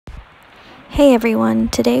Hey everyone,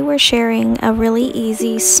 today we're sharing a really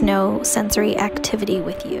easy snow sensory activity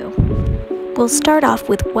with you. We'll start off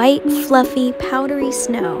with white, fluffy, powdery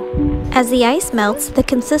snow. As the ice melts, the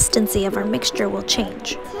consistency of our mixture will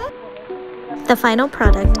change. The final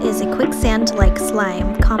product is a quicksand-like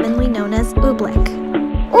slime, commonly known as Oobleck.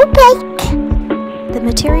 Oobleck! The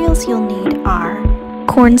materials you'll need are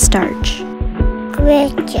cornstarch,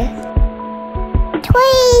 Glitter,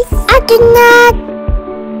 Twice, I do not.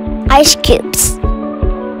 Ice cubes,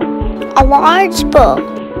 a large bowl,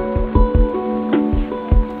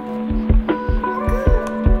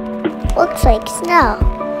 looks like snow,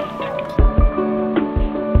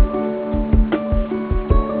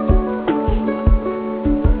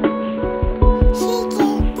 shake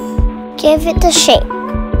it, give it a shake,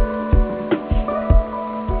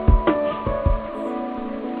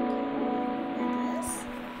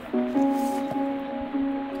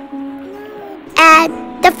 add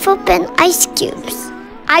the flippin' ice cubes.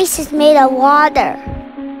 Ice is made of water.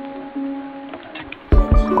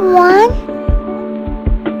 1,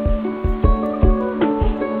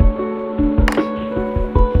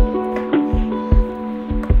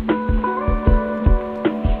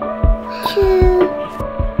 2,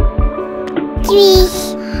 3,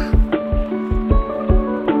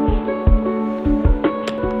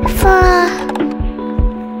 4,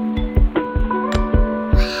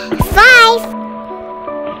 5,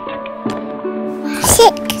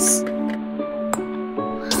 6,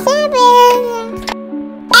 7,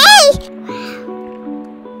 8,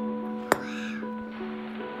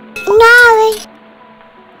 9,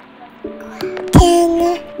 10.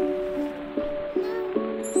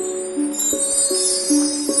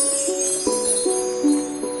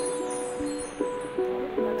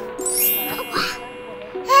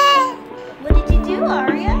 What did you do,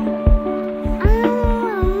 Aria?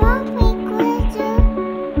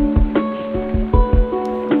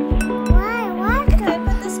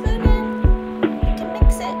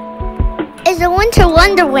 Is a winter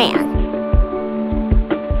wonderland.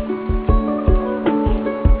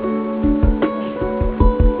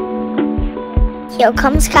 Here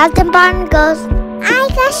comes Captain Barn goes, I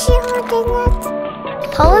got shielded nuts.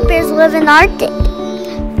 Polar bears live in Arctic.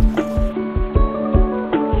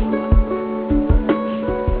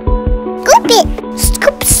 Scoop it!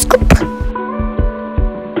 Scoop, scoop.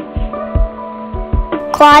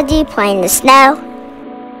 Claudie playing in the snow.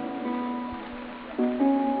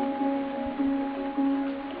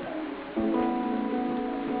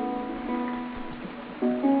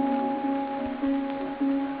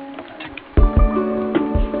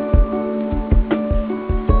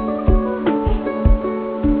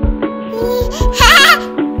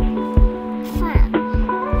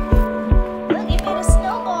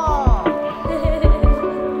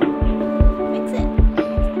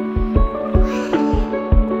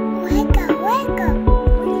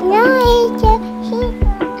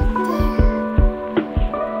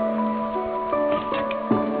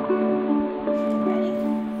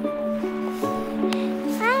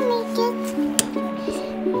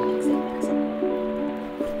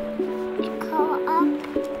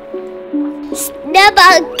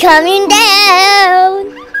 Snowball coming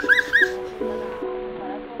down.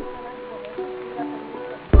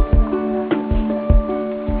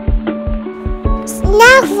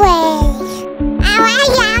 Snowflake.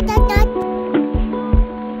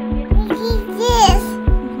 What is this?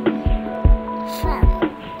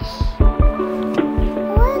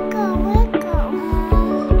 Wiggle, wiggle.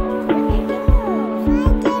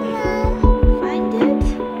 Where'd they go? Find it?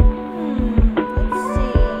 Let's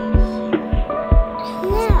see.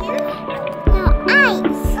 No,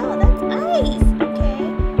 ice. Oh, that's ice. Okay.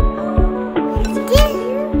 Is he right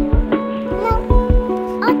here? No,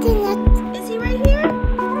 alternate. Is he right here?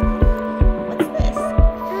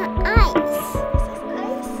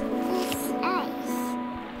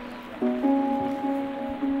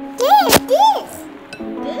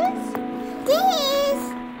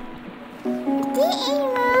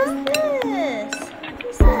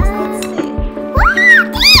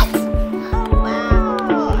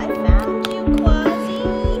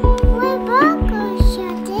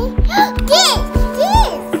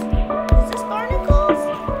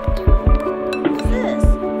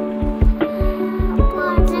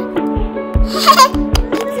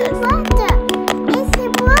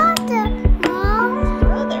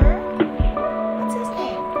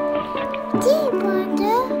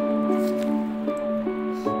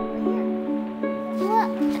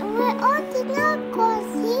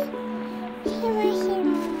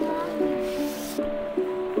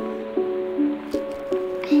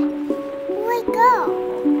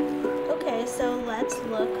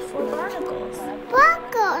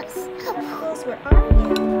 Jiggles, where are you?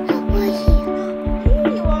 Here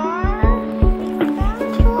you are. We found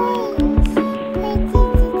you.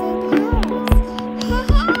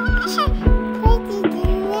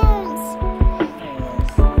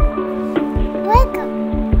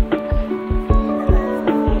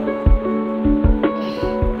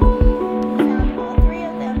 Found all three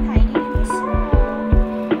of them hiding in the snow.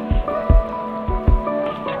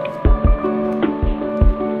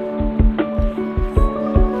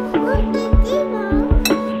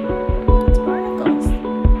 It's barnacles.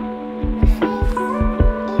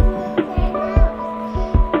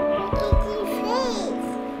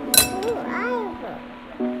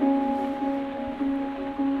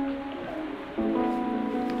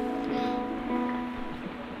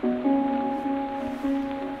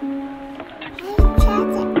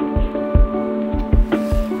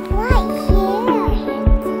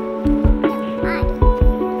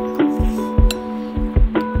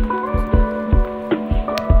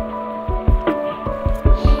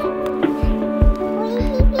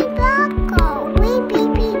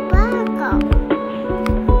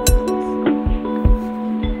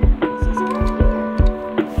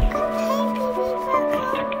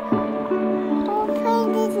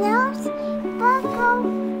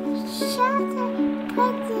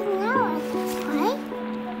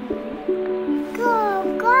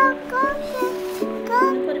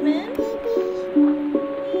 Put him in.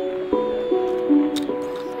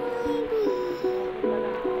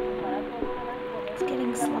 It's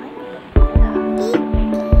getting slimy.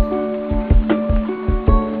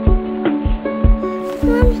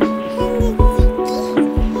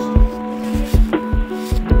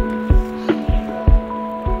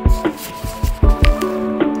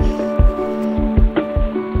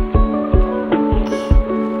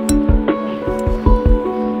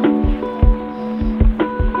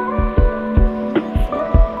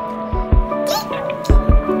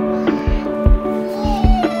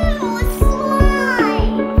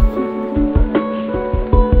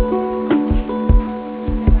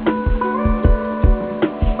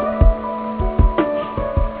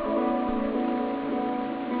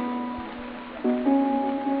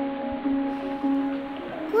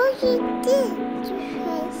 What you did,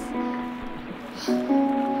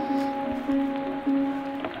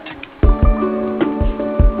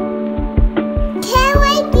 can't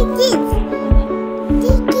wait to this.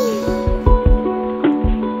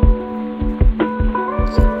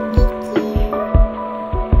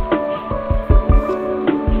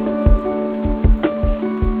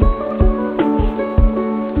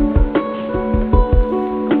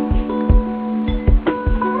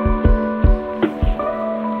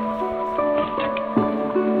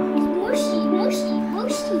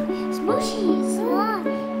 Smushy slime.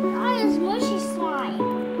 I am smushy slime.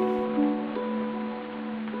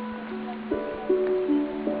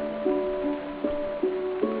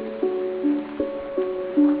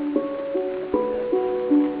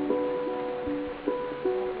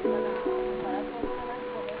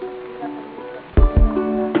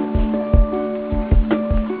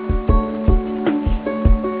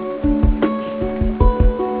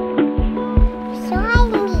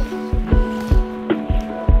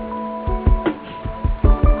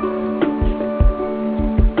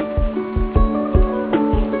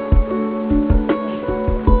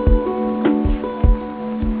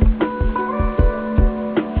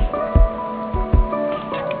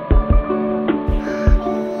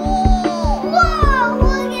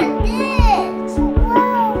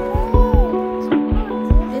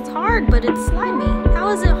 But it's slimy. How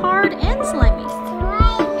is it hard and slimy?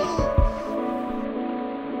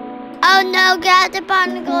 Oh no, God, the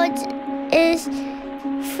barnacle is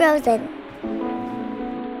frozen.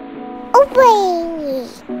 Oh,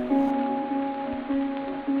 baby.